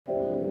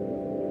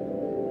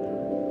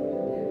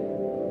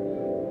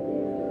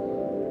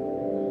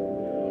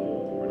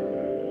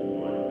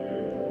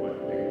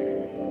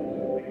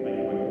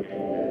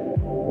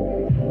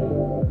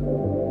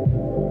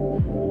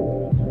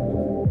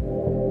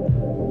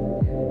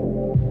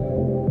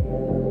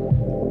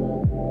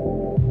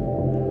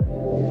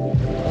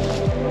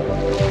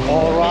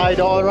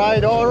all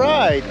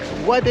right.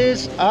 What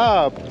is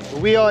up?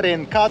 We are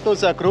in Kato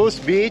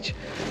Zakros Beach,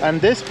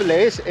 and this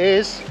place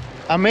is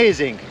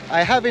amazing.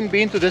 I haven't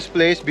been to this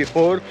place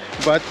before,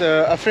 but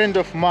a friend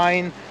of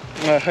mine,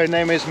 her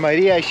name is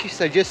Maria, she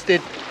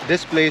suggested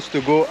this place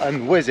to go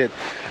and visit.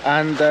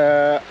 And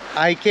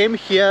I came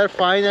here,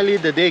 finally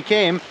the day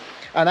came,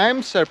 and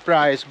I'm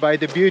surprised by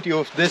the beauty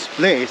of this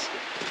place.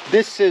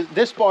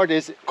 This part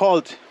is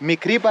called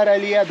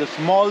Mikriparalia, the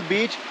small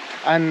beach,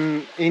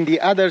 and in the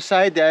other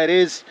side there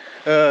is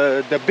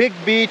the big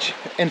beach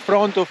in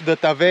front of the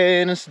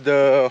taverns,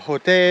 the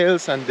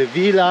hotels and the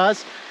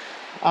villas.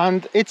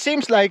 And it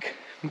seems like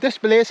this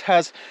place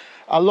has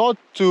a lot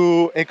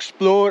to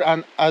explore,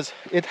 and as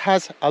it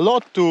has a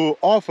lot to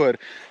offer,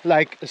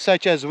 like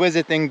such as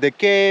visiting the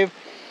cave,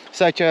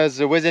 such as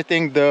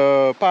visiting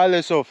the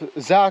palace of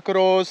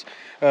Zakros,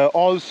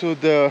 also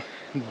the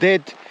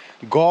Dead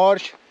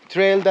Gorge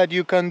trail that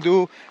you can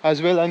do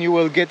as well, and you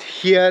will get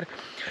here.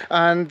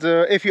 And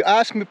if you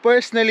ask me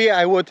personally,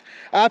 I would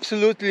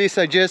absolutely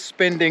suggest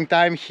spending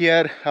time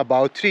here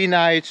about 3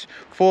 nights,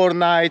 4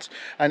 nights.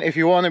 And if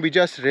you want to be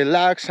just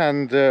relax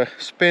and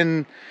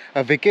spend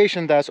a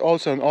vacation, that's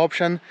also an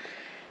option.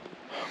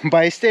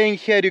 By staying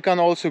here, you can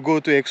also go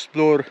to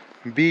explore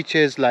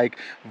beaches like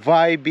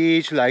Vi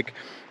Beach, like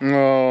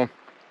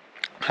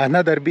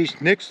another beach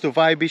next to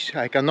Vi Beach.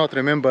 I cannot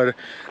remember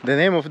the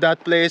name of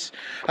that place.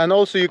 And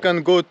also you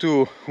can go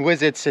to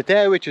visit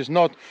Sete, which is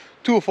not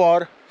too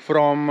far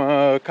from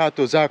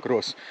Kato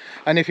Zakros.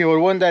 And if you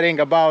were wondering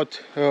about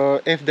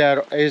if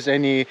there is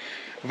any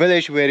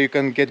village where you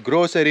can get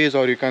groceries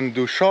or you can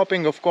do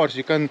shopping, of course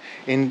you can.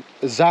 In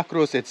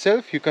Zakros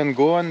itself you can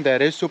go, and there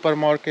is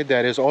supermarket,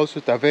 there is also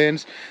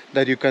taverns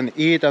that you can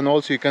eat, and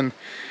also you can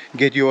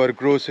get your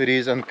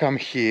groceries and come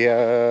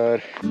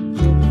here.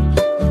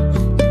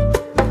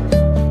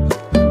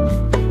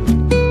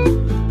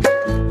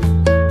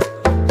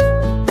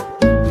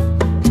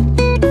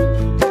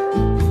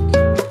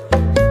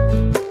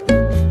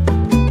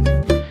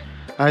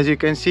 As you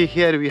can see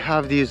here, we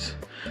have these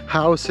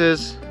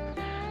houses.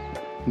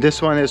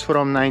 This one is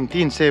from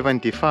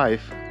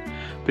 1975,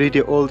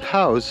 pretty old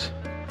house.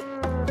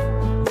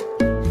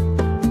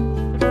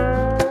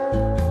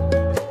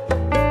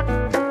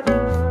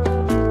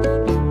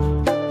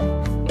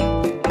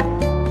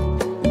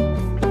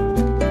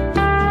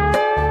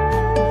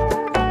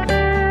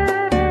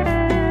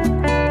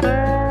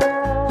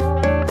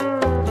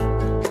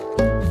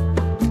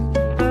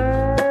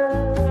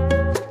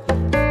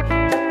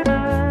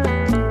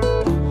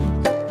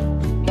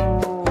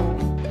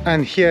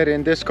 And here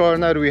in this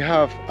corner we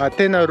have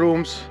Athena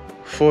rooms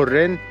for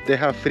rent. They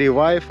have free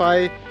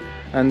Wi-Fi,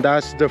 and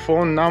that's the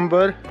phone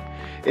number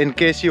in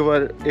case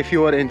if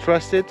you were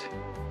interested.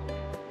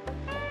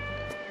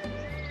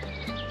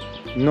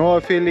 No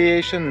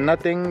affiliation,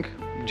 nothing,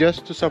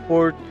 just to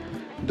support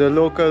the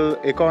local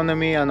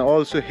economy and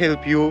also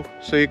help you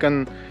so you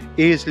can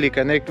easily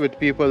connect with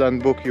people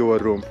and book your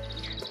room.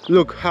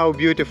 Look how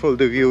beautiful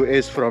the view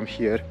is from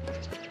here.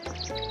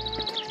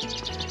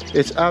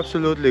 It's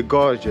absolutely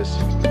gorgeous.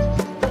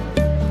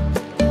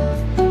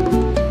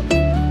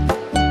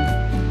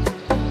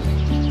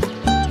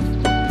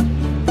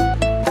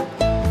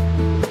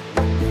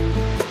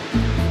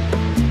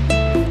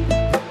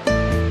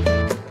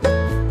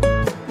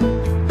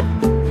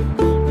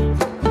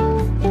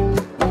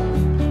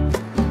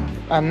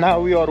 And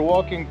now we are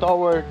walking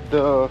toward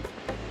the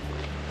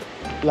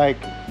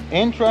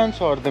entrance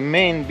or the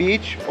main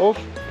beach of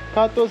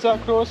Kato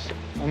Zakros.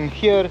 And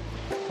here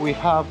we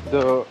have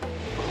the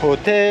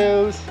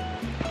hotels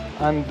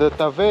and the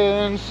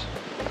taverns.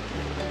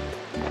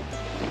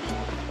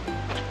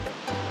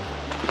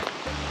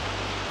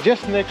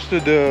 Just next to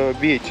the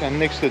beach and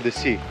next to the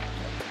sea.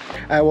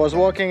 I was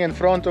walking in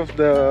front of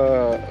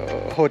the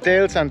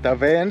hotels and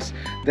taverns.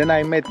 Then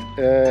I met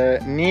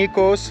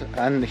Nikos,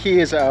 and he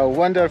is a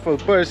wonderful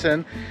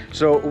person.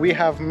 So we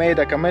have made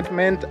a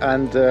commitment,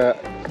 and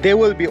they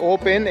will be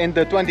open in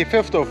the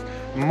 25th of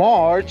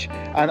March.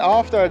 And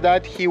after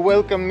that, he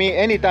welcomed me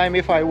anytime.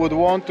 If I would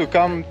want to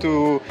come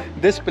to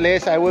this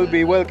place, I will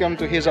be welcome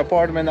to his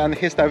apartment and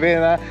his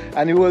taverna,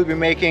 and we will be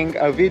making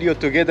a video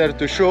together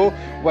to show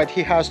what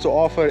he has to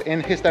offer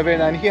in his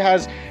taverna. And he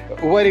has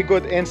very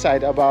good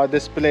insight about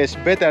this place,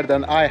 better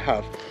than I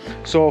have.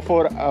 So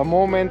for a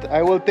moment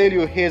I will tell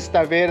you, his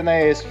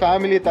taverna is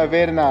Family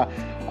Taverna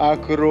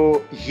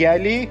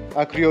Akroyeli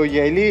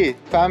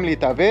Family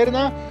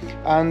Taverna,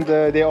 and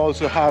they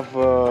also have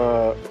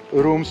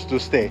rooms to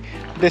stay.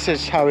 This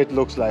is how it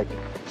looks like,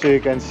 so you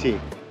can see.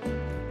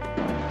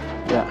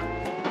 Yeah.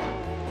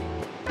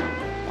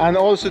 And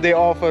also they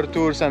offer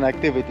tours and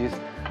activities.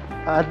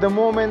 At the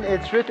moment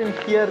it's written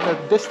here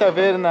that this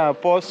taverna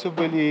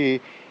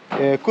possibly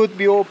could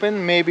be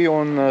open maybe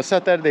on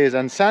Saturdays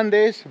and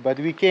Sundays, but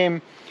we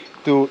came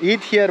to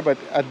eat here, but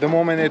at the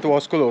moment it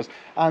was closed.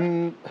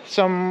 And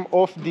some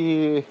of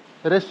the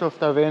rest of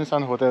taverns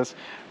and hotels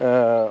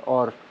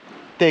are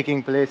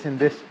taking place in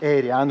this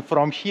area. And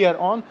from here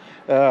on,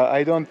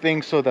 I don't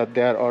think so that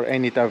there are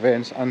any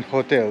taverns and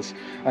hotels.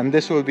 And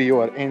this will be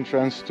your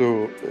entrance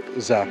to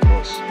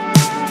Zakros.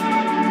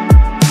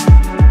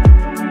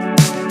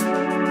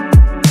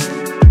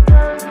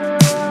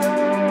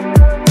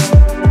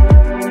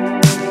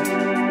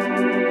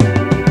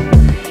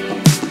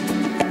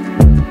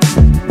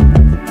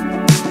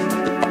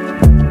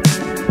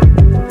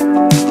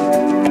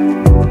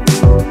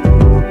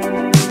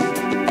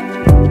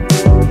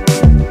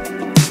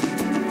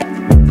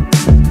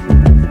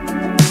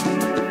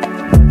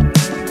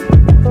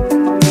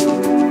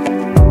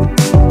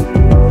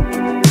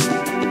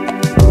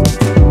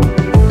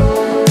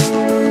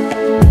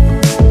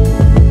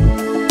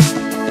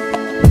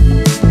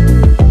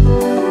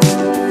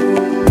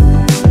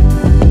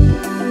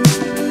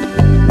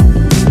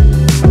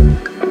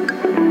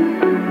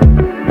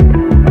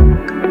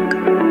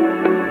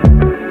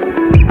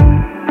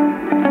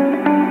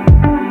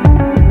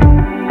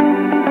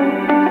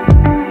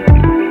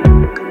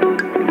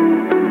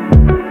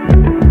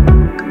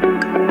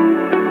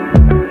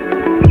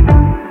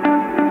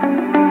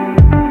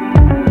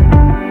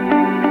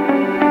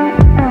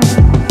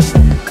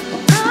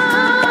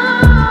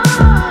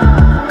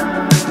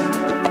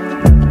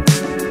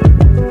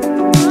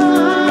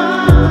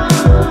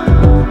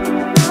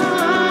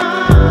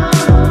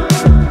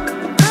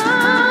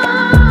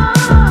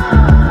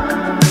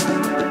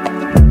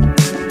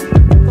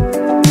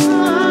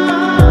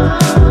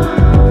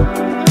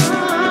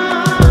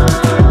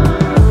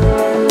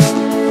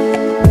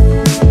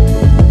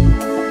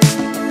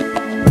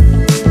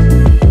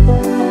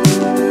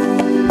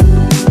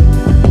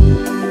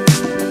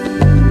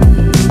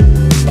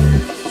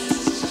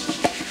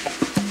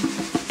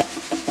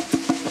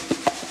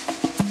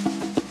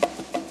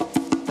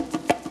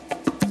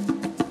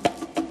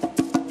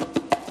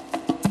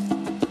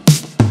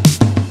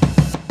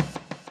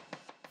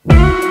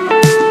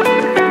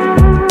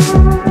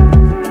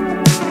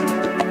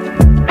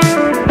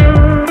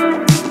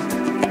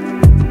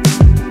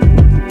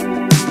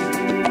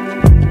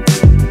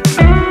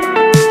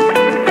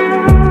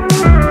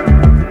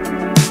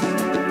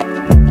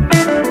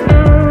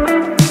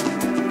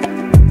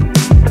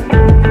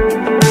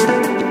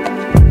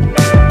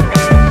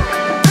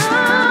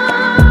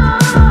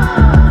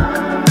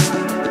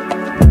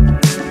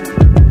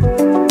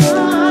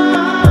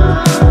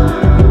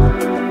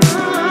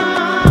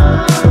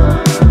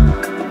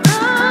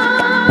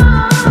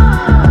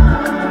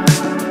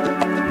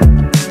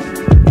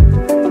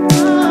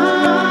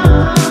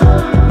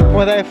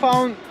 What I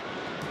found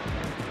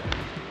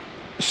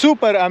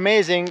super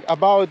amazing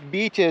about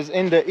beaches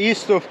in the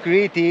east of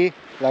Crete,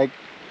 like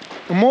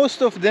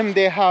most of them,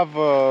 they have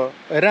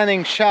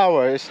running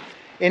showers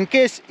in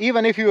case,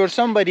 even if you are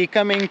somebody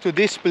coming to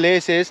these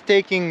places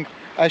taking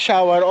a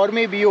shower, or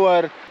maybe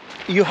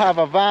you have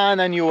a van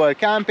and you are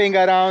camping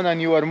around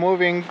and you are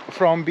moving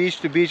from beach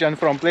to beach and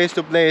from place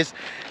to place.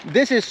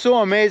 This is so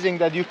amazing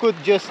that you could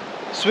just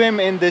swim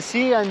in the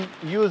sea and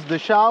use the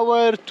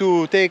shower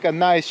to take a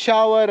nice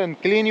shower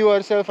and clean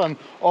yourself, and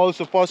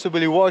also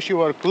possibly wash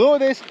your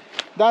clothes.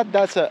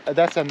 That's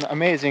an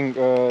amazing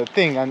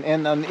thing.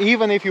 And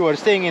even if you are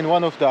staying in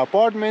one of the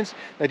apartments,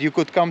 that you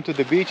could come to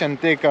the beach and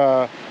take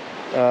a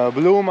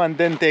bloom and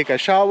then take a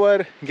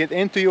shower, get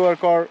into your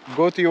car,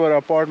 go to your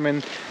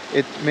apartment.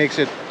 It makes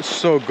it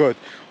so good.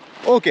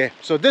 Okay,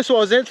 so this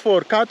was it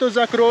for Kato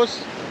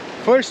Zakros,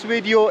 first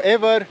video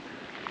ever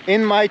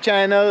in my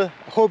channel.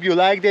 Hope you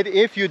liked it.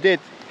 If you did,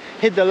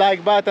 hit the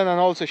like button and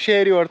also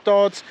share your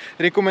thoughts,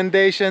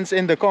 recommendations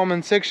in the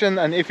comment section.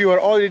 And if you are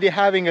already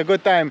having a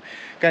good time,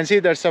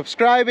 consider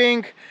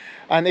subscribing.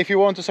 And if you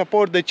want to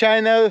support the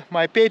channel,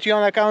 my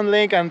Patreon account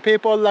link and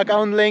PayPal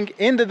account link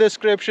in the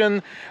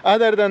description.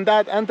 Other than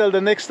that, until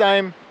the next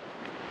time,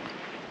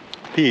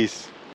 peace.